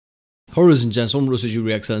Horizon Gents, I'm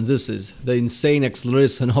RealLifeLore, and this is the insane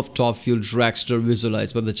acceleration of top fuel dragster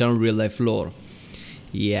visualized by the channel RealLifeLore.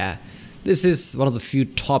 Yeah, this is one of the few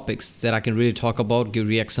topics that I can really talk about, give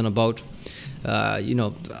reaction about. I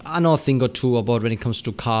know a thing or two about when it comes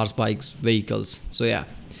to cars, bikes, vehicles. So yeah,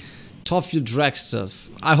 top fuel dragsters.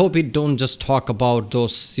 I hope it don't just talk about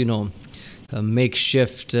those,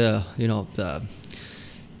 makeshift, jet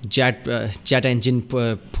engine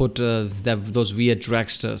those weird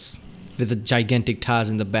dragsters with the gigantic tires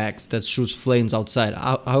in the backs that shoots flames outside.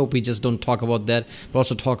 I hope we just don't talk about that, but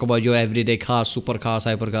also talk about your everyday cars, supercars,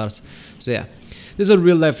 hypercars. So yeah, this is a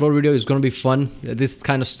real life lore video. It's gonna be fun. This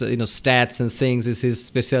kind of stats and things is his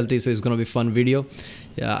specialty, so it's gonna be fun video.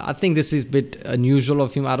 Yeah, I think this is a bit unusual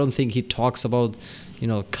of him. I don't think he talks about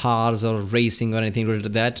cars or racing or anything related to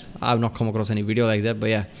that. I've not come across any video like that, but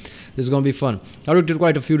yeah, this is gonna be fun. I looked at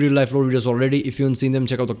quite a few real life lore videos already. If you haven't seen them,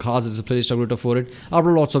 check out the cars. There's a playlist I've for it. I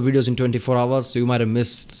upload lots of videos in 24 hours, so you might have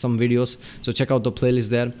missed some videos. So check out the playlist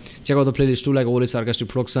there. Check out the playlist too, like Oli Sarcastic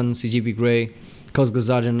Production, CGP Grey, Cuz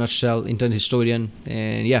Gazard in a nutshell, Internet Historian,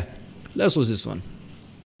 and yeah, let's watch this one.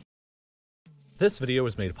 This video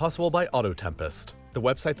was made possible by AutoTempest, the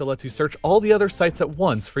website that lets you search all the other sites at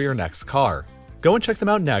once for your next car. Go and check them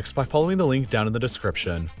out next by following the link down in the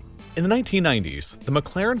description. In the 1990s, the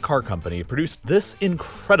McLaren car company produced this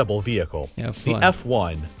incredible vehicle, the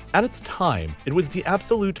F1. At its time, it was the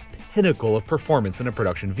absolute pinnacle of performance in a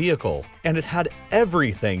production vehicle, and it had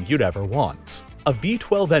everything you'd ever want. A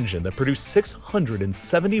V12 engine that produced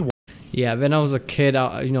 671. Yeah, when I was a kid,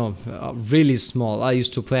 really small, I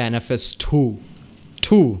used to play NFS 2.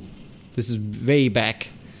 This is way back.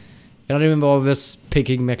 And I remember always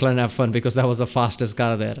picking McLaren F1 because that was the fastest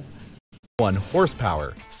car there. 1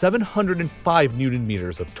 horsepower, 705 Newton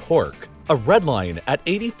meters of torque, a red line at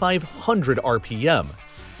 8,500 RPM,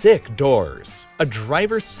 sick doors, a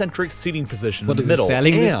driver-centric seating position in the middle,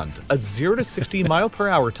 and a 0 to 60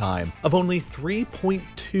 mile/hour time of only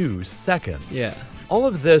 3.2 seconds. Yeah. All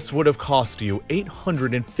of this would have cost you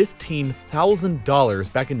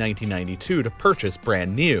 $815,000 back in 1992 to purchase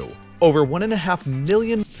brand new. Over 1.5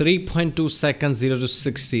 million. 3.2 seconds, 0 to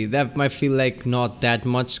 60. That might feel like not that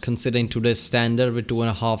much considering today's standard with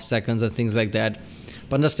 2.5 seconds and things like that.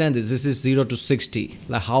 But understand this is 0 to 60.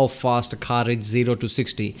 Like how fast a car is 0 to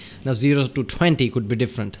 60. Now 0 to 20 could be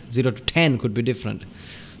different. 0 to 10 could be different.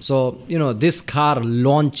 So, this car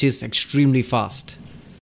launches extremely fast.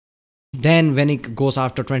 Then when it goes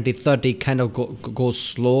after 20-30, it kind of goes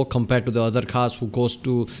slow compared to the other cars who goes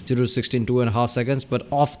to 0 to 60 in 2.5 seconds. But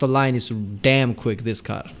off the line is damn quick, this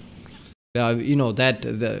car.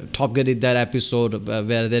 The Top Gear did that episode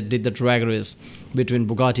where they did the drag race between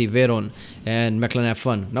Bugatti Veyron and McLaren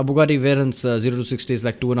F1. Now Bugatti Veyron's 0 to 60 is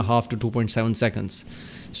like 2.5 to 2.7 seconds.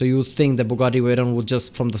 So you think that Bugatti Veyron would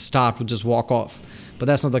just from the start would just walk off, but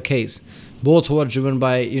that's not the case. Both were driven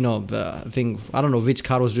by, I don't know which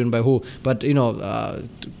car was driven by who, but, McLaren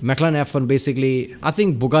F1 basically, I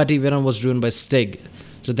think Bugatti Veyron was driven by Stig,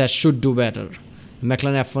 so that should do better.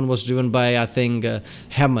 McLaren F1 was driven by, I think,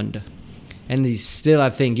 Hammond. And he's still, I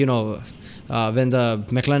think, when the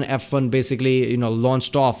McLaren F1 basically,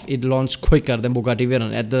 launched off, it launched quicker than Bugatti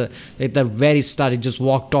Veyron. At the very start, it just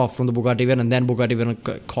walked off from the Bugatti Veyron, and then Bugatti Veyron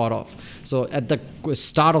caught off. So at the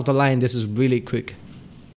start of the line, this is really quick.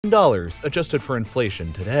 $1 adjusted for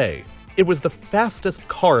inflation today. It was the fastest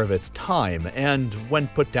car of its time, and when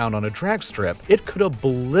put down on a drag strip, it could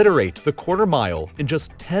obliterate the quarter mile in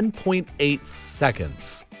just 10.8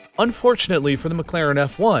 seconds. Unfortunately for the McLaren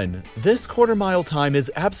F1, this quarter mile time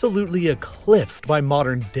is absolutely eclipsed by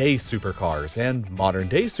modern day supercars, and modern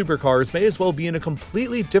day supercars may as well be in a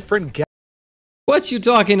completely different What you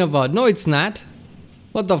talking about? No, it's not.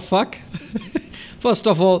 What the fuck? First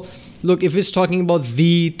of all, look, if it's talking about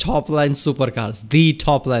the top line supercars, the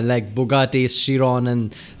top line like Bugatti, Chiron,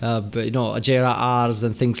 and Agera Rs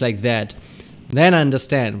and things like that, then I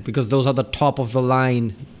understand because those are the top of the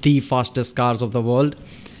line, the fastest cars of the world,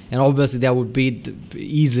 and obviously that would be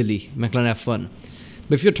easily McLaren F1.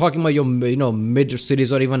 But if you're talking about your mid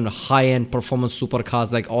series or even high end performance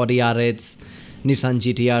supercars like Audi R8s, Nissan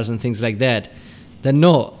GTRs, and things like that, then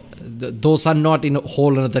no. Those are not in a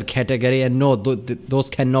whole another category, and no,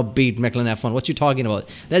 those cannot beat McLaren F1. What you talking about?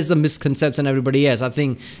 That's the misconception everybody has. I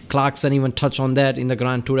think Clarkson even touched on that in the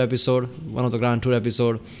Grand Tour episode, one of the Grand Tour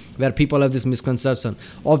episode, where people have this misconception.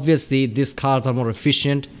 Obviously, these cars are more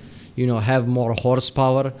efficient, have more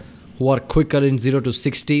horsepower, who are quicker in 0 to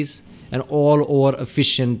 60s, and all over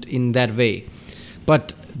efficient in that way.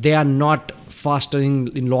 But they are not faster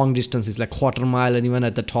in long distances like quarter mile and even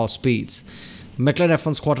at the top speeds. McLaren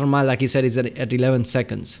F1's quarter mile, like he said, is at 11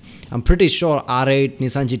 seconds. I'm pretty sure R8,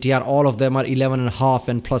 Nissan GTR, all of them are 11.5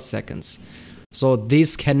 and plus seconds. So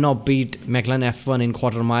this cannot beat McLaren F1 in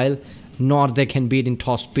quarter mile, nor they can beat in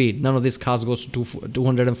top speed. None of these cars goes to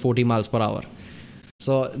 240 miles per hour.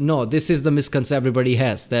 So no, this is the misconception everybody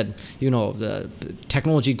has, that the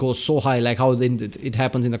technology goes so high, like how it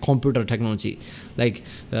happens in the computer technology. Like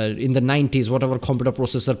in the 90s, whatever computer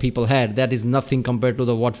processor people had, that is nothing compared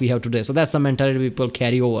to what we have today. So that's the mentality people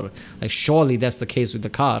carry over. Like surely that's the case with the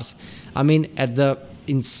cars. I mean,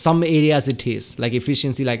 in some areas it is, like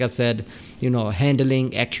efficiency, like I said,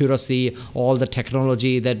 handling, accuracy, all the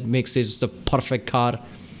technology that makes it the perfect car.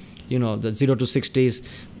 The 0 to 60s,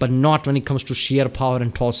 but not when it comes to sheer power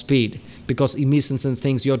and top speed, because emissions and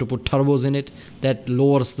things, you have to put turbos in it. That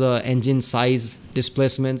lowers the engine size,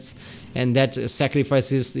 displacements, and that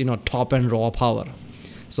sacrifices, top and raw power.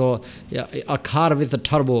 So a car with a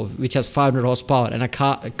turbo which has 500 horsepower and a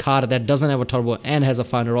car that doesn't have a turbo and has a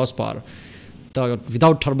 500 horsepower, the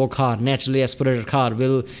without turbo car, naturally aspirated car,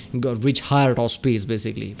 will reach higher top speeds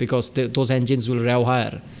basically, because those engines will rev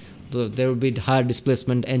higher. There will be higher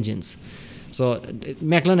displacement engines. So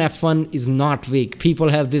McLaren F1 is not weak. People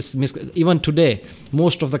have this even today,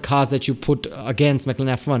 most of the cars that you put against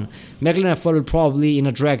McLaren F1 will probably in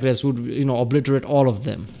a drag race would obliterate all of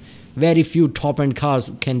them. Very few top-end cars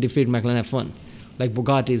can defeat McLaren F1, like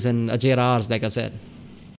Bugattis and JRRs, like I said.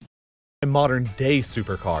 Modern-day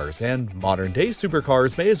supercars, and modern-day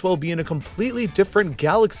supercars may as well be in a completely different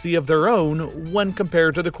galaxy of their own when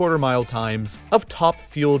compared to the quarter-mile times of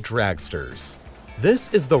top-fuel dragsters. This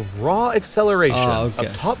is the raw acceleration of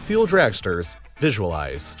top-fuel dragsters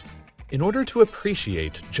visualized. In order to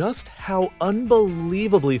appreciate just how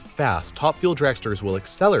unbelievably fast top-fuel dragsters will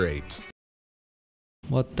accelerate...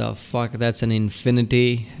 What the fuck? That's an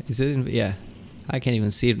Infinity. Is it? Yeah. I can't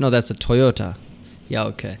even see it. No, that's a Toyota. Yeah,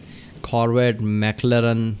 okay. Corvette,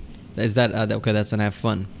 McLaren, is that okay? That's an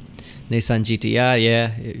F1. Nissan GTR,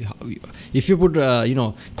 yeah. If you put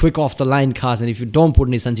quick off the line cars, and if you don't put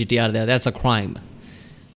Nissan GTR there, that's a crime.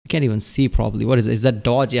 You can't even see probably. What is it? Is that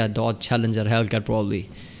Dodge? Yeah, Dodge Challenger, Hellcat probably.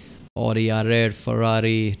 Audi R8,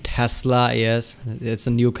 Ferrari, Tesla, yes, it's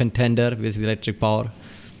a new contender with electric power.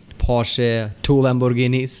 Porsche, 2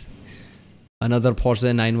 Lamborghinis, another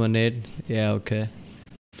Porsche 918, yeah, okay.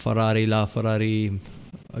 Ferrari,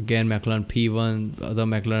 again McLaren P1, other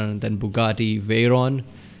McLaren, then Bugatti Veyron,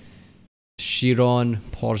 Chiron,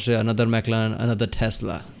 Porsche, another McLaren, another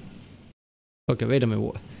Tesla. Okay, wait a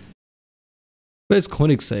minute. Where's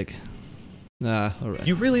Koenigsegg? Alright.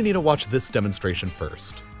 You really need to watch this demonstration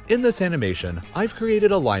first. In this animation, I've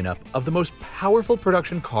created a lineup of the most powerful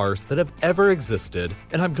production cars that have ever existed,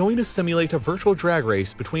 and I'm going to simulate a virtual drag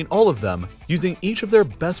race between all of them using each of their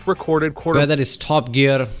best recorded whether it's Top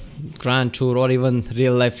Gear, Grand Tour, or even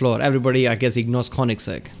RealLifeLore. Everybody, I guess, ignores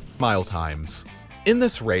Koenigsegg. Mile times. In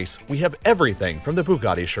this race, we have everything from the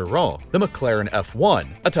Bugatti Chiron, the McLaren F1,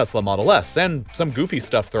 a Tesla Model S, and some goofy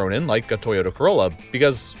stuff thrown in like a Toyota Corolla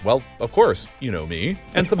because, well, of course, you know me,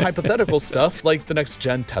 and some hypothetical stuff like the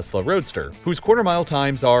next-gen Tesla Roadster, whose quarter-mile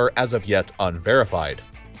times are, as of yet, unverified.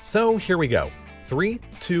 So here we go. 3,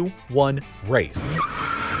 2, 1, race.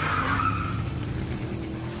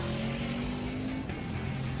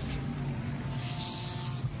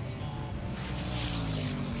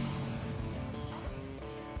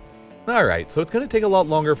 Alright, so it's going to take a lot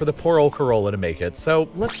longer for the poor old Corolla to make it, so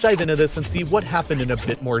let's dive into this and see what happened in a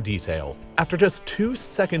bit more detail. After just 2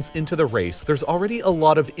 seconds into the race, there's already a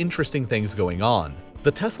lot of interesting things going on.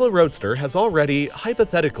 The Tesla Roadster has already,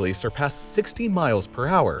 hypothetically, surpassed 60 miles per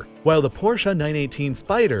hour, while the Porsche 918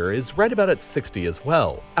 Spyder is right about at 60 as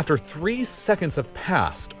well. After 3 seconds have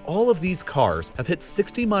passed, all of these cars have hit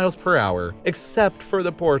 60 miles per hour, except for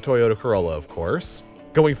the poor Toyota Corolla, of course.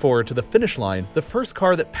 Going forward to the finish line, the first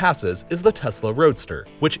car that passes is the Tesla Roadster,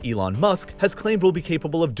 which Elon Musk has claimed will be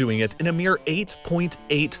capable of doing it in a mere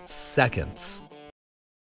 8.8 seconds.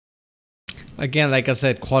 Again, like I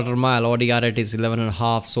said, quarter mile, Audi R8 is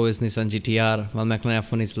 11.5, so is Nissan GTR, while McLaren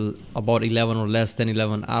F1 is about 11 or less than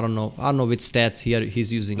 11. I don't know which stats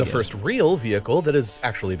he's using. The first real vehicle that has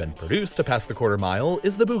actually been produced to pass the quarter mile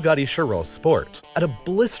is the Bugatti Chiron Sport, at a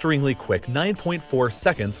blisteringly quick 9.4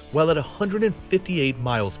 seconds while at 158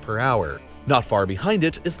 miles per hour. Not far behind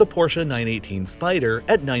it is the Porsche 918 Spyder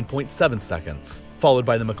at 9.7 seconds, followed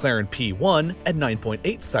by the McLaren P1 at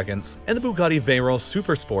 9.8 seconds, and the Bugatti Veyron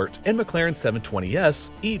Supersport and McLaren 720S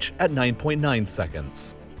each at 9.9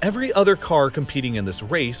 seconds. Every other car competing in this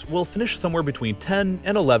race will finish somewhere between 10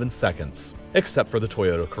 and 11 seconds, except for the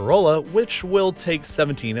Toyota Corolla, which will take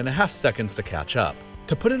 17.5 seconds to catch up.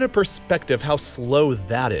 To put into perspective how slow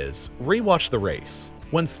that is, rewatch the race.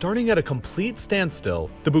 When starting at a complete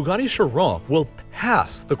standstill, the Bugatti Chiron will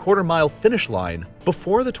pass the quarter-mile finish line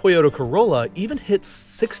before the Toyota Corolla even hits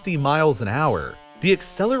 60 miles an hour. The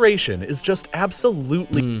acceleration is just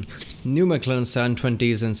absolutely... New McLaren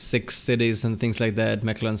 720s in 6 cities and things like that.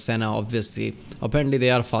 McLaren Senna, obviously. Apparently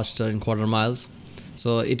they are faster in quarter miles.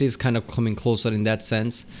 So it is kind of coming closer in that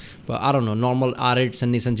sense. But I don't know, normal R8s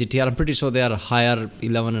and Nissan GTR, I'm pretty sure they are higher,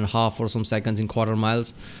 11.5 or some seconds in quarter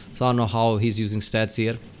miles. So I don't know how he's using stats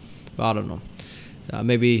here. But I don't know.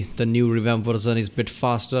 Maybe the new revamped version is a bit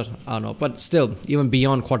faster. I don't know. But still, even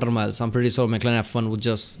beyond quarter miles, I'm pretty sure McLaren F1 would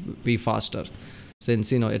just be faster.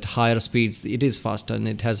 Since, you know, at higher speeds, it is faster and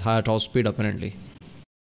it has higher top speed apparently.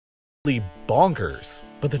 Bonkers.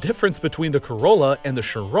 But the difference between the Corolla and the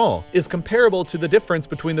Chiron is comparable to the difference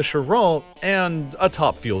between the Chiron and a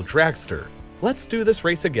top-fuel dragster. Let's do this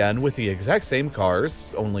race again with the exact same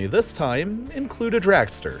cars, only this time include a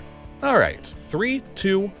dragster. Alright, 3,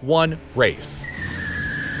 2, 1, race.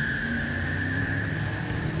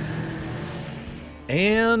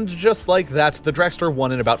 And just like that, the dragster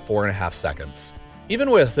won in about 4.5 seconds.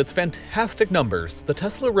 Even with its fantastic numbers, the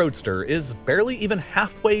Tesla Roadster is barely even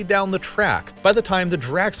halfway down the track by the time the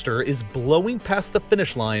dragster is blowing past the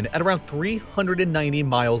finish line at around 390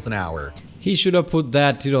 miles an hour. He should have put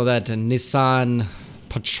that, you know, that Nissan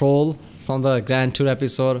Patrol from the Grand Tour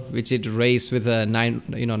episode, which it raced with a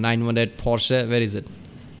 900 Porsche. Where is it?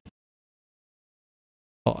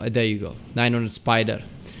 Oh, there you go, 900 Spider.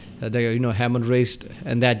 They, you know, Hammond raced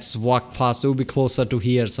and that's walked past. It will be closer to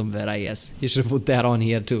here somewhere, I guess. You should put that on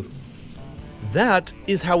here too. That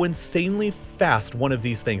is how insanely fast one of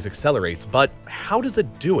these things accelerates, but how does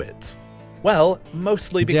it do it? Well,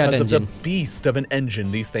 mostly because of the beast of an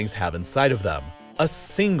engine these things have inside of them. A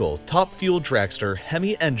single top-fuel dragster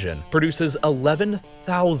Hemi engine produces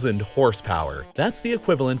 11,000 horsepower. That's the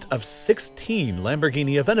equivalent of 16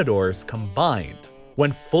 Lamborghini Aventadors combined.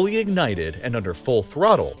 When fully ignited and under full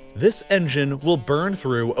throttle, this engine will burn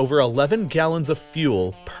through over 11 gallons of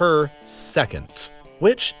fuel per second,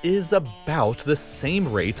 which is about the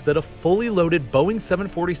same rate that a fully loaded Boeing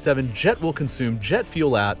 747 jet will consume jet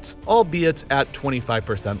fuel at, albeit at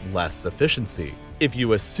 25% less efficiency. If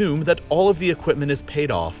you assume that all of the equipment is paid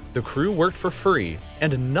off, the crew worked for free,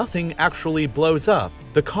 and nothing actually blows up,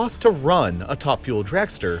 the cost to run a top-fuel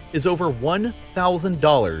dragster is over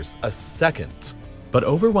 $1,000 a second. But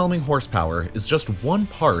overwhelming horsepower is just one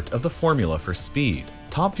part of the formula for speed.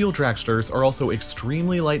 Top-fuel dragsters are also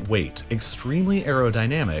extremely lightweight, extremely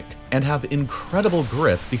aerodynamic, and have incredible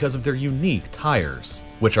grip because of their unique tires,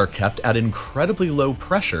 which are kept at incredibly low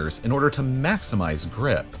pressures in order to maximize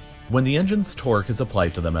grip. When the engine's torque is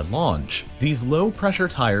applied to them at launch, these low-pressure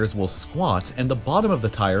tires will squat and the bottom of the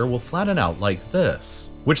tire will flatten out like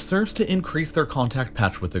this, which serves to increase their contact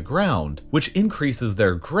patch with the ground, which increases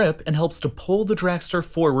their grip and helps to pull the dragster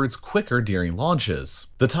forwards quicker during launches.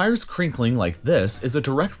 The tires crinkling like this is a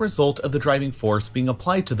direct result of the driving force being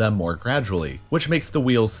applied to them more gradually, which makes the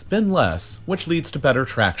wheels spin less, which leads to better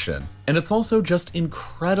traction. And it's also just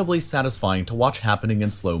incredibly satisfying to watch happening in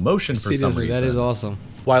slow motion for some reason. That is awesome.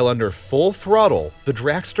 While under full throttle, the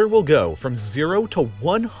dragster will go from 0 to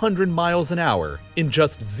 100 miles an hour in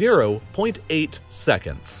just 0.8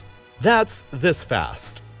 seconds. That's this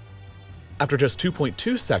fast. After just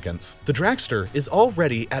 2.2 seconds, the dragster is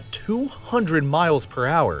already at 200 miles per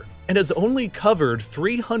hour and has only covered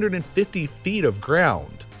 350 feet of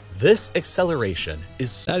ground. This acceleration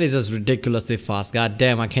is... That is just ridiculously fast. God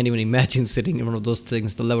damn, I can't even imagine sitting in one of those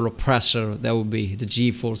things. The level of pressure that would be, the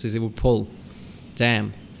G-forces it would pull.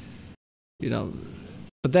 Damn. You know,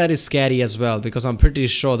 but that is scary as well because I'm pretty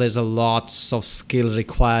sure there's a lots of skill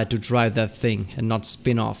required to drive that thing and not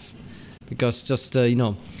spin off. Because just, you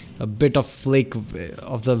know, a bit of flick of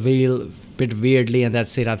the wheel, bit weirdly, and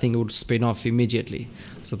that's it. I think it would spin off immediately.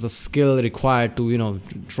 So the skill required to, you know,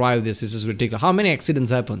 drive this is just ridiculous. How many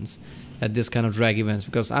accidents happens at this kind of drag events?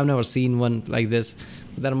 Because I've never seen one like this.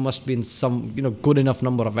 But there must be some, you know, good enough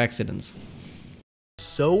number of accidents.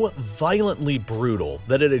 So violently brutal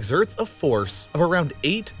that it exerts a force of around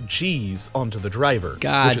 8 Gs onto the driver,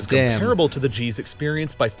 which is comparable to the Gs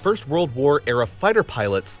experienced by First World War era fighter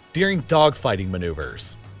pilots during dogfighting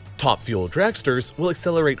maneuvers. Top-fuel dragsters will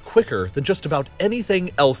accelerate quicker than just about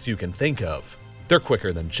anything else you can think of. They're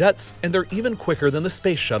quicker than jets, and they're even quicker than the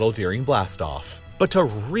space shuttle during blastoff. But to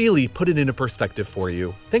really put it into perspective for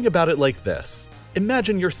you, think about it like this.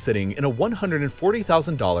 Imagine you're sitting in a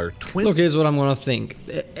 $140,000 twin... Look, here's what I'm gonna think.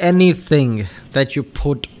 Anything that you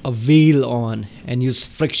put a wheel on and use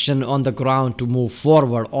friction on the ground to move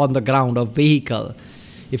forward on the ground, a vehicle,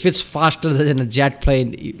 if it's faster than a jet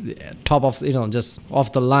plane, top of, just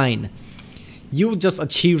off the line, you just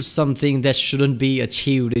achieved something that shouldn't be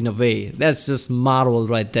achieved in a way. That's just marvel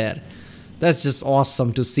right there. That's just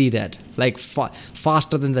awesome to see that. Like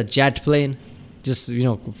faster than the jet plane, just,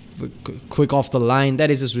 quick off the line. That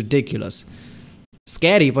is just ridiculous.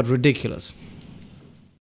 Scary, but ridiculous.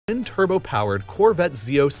 Turbo-powered Corvette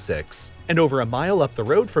Z06, and over a mile up the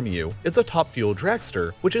road from you is a top-fuel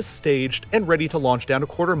dragster, which is staged and ready to launch down a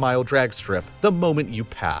quarter-mile drag strip the moment you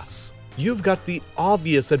pass. You've got the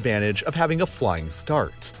obvious advantage of having a flying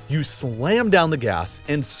start. You slam down the gas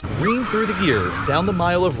and scream through the gears down the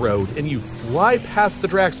mile of road, and you fly past the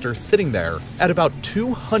dragster sitting there at about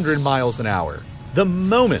 200 miles an hour. The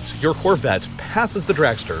moment your Corvette passes the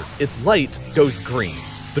dragster, its light goes green.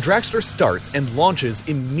 The dragster starts and launches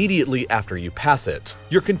immediately after you pass it.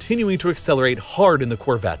 You're continuing to accelerate hard in the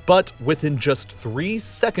Corvette, but within just 3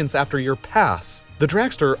 seconds after your pass, the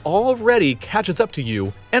dragster already catches up to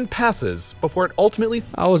you and passes before it ultimately...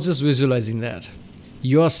 I was just visualizing that.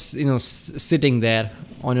 You're, sitting there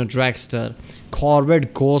on your dragster,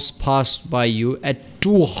 Corvette goes past by you at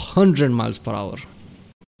 200 miles per hour.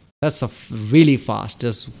 That's really fast,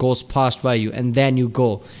 just goes past by you, and then you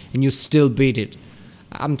go, and you still beat it.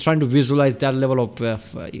 I'm trying to visualize that level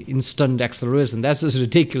of instant acceleration. That's just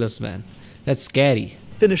ridiculous, man. That's scary.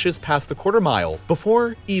 Finishes past the quarter mile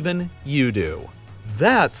before even you do.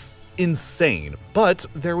 That's insane. But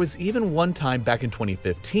there was even one time back in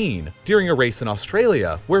 2015, during a race in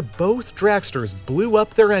Australia, where both dragsters blew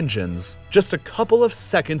up their engines just a couple of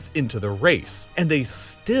seconds into the race, and they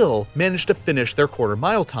still managed to finish their quarter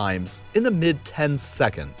mile times in the mid 10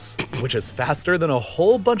 seconds, which is faster than a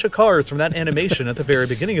whole bunch of cars from that animation at the very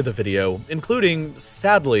beginning of the video, including,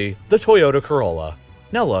 sadly, the Toyota Corolla.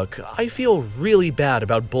 Now look, I feel really bad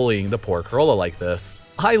about bullying the poor Corolla like this.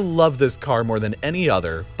 I love this car more than any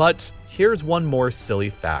other, but here's one more silly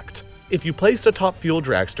fact. If you placed a top fuel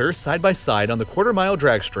dragster side by side on the quarter-mile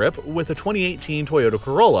drag strip with a 2018 Toyota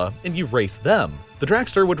Corolla and you raced them, the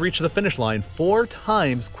dragster would reach the finish line 4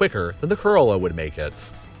 times quicker than the Corolla would make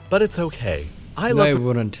it. But it's okay. No, it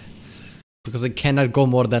wouldn't. Because it cannot go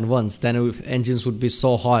more than once. Then engines would be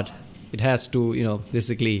so hot. It has to,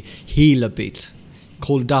 basically heal a bit.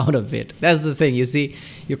 Cool down a bit. That's the thing, you see,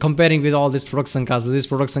 you're comparing with all these production cars, but these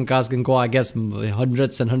production cars can go, I guess,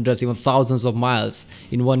 hundreds and hundreds, even thousands of miles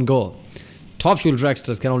in one go. Top fuel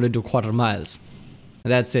dragsters can only do quarter miles.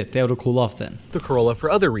 And that's it, they have to cool off then. The Corolla for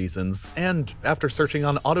other reasons, and after searching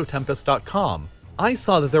on Autotempest.com, I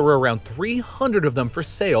saw that there were around 300 of them for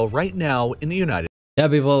sale right now in the United States. Yeah,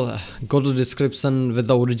 people, go to the description with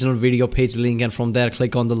the original video page link, and from there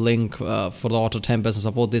click on the link for the Auto Tempest and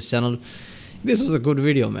support this channel. This was a good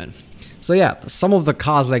video, man. So yeah, some of the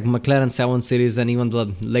cars like McLaren 7 Series and even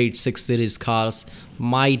the late 6 Series cars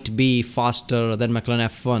might be faster than McLaren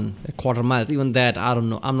F1 at quarter miles. Even that, I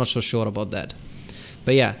don't know. I'm not so sure about that.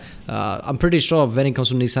 But yeah, I'm pretty sure when it comes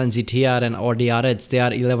to Nissan GT-R and Audi RS, they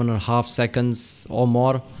are 11.5 seconds or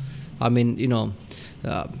more. I mean,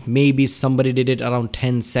 maybe somebody did it around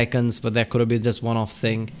 10 seconds, but that could have been just one-off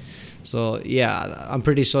thing. So yeah, I'm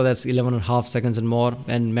pretty sure that's 11.5 seconds and more,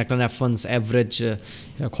 and McLaren F1's average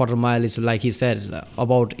quarter mile is, like he said,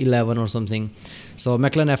 about 11 or something. So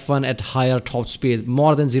McLaren F1 at higher top speed,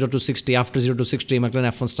 more than 0 to 60, after 0 to 60, McLaren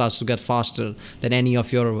F1 starts to get faster than any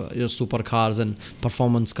of your supercars and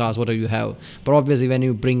performance cars, whatever you have. But obviously when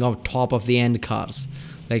you bring out top of the end cars,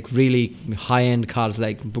 like really high-end cars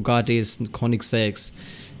like Bugattis, Koenigseggs,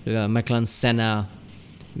 McLaren Senna,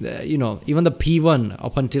 even the P1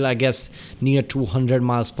 up until I guess near 200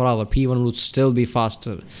 miles per hour, P1 would still be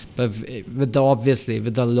faster. But with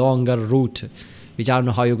the longer route, which I don't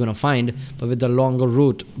know how you're gonna find, but with the longer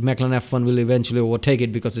route, McLaren F1 will eventually overtake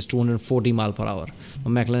it because it's 240 miles per hour. But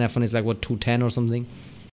McLaren F1 is like what, 210 or something.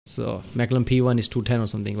 So McLaren P1 is 210 or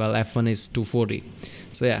something, while F1 is 240.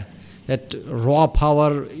 So yeah, that raw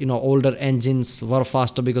power, older engines were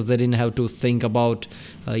faster because they didn't have to think about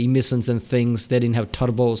emissions and things. They didn't have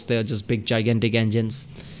turbos. They are just big gigantic engines.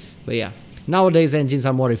 But yeah, nowadays engines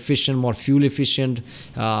are more efficient, more fuel efficient,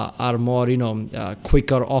 are more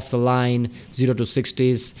quicker off the line, 0 to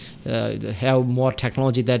 60s, have more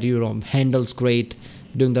technology that handles great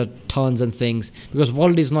doing the turns and things, because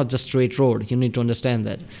world is not just straight road. You need to understand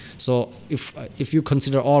that. So if you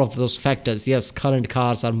consider all of those factors, yes, current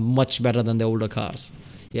cars are much better than the older cars.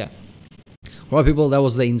 Yeah. Alright people, that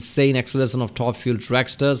was the insane acceleration of top fuel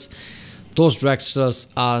dragsters. Those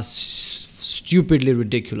dragsters are stupidly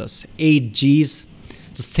ridiculous. 8 Gs,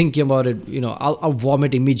 just thinking about it, I'll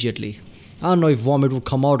vomit immediately. I don't know if vomit will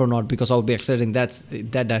come out or not because I'll be accelerating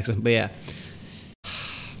that direction, but yeah.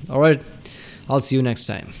 Alright, I'll see you next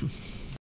time.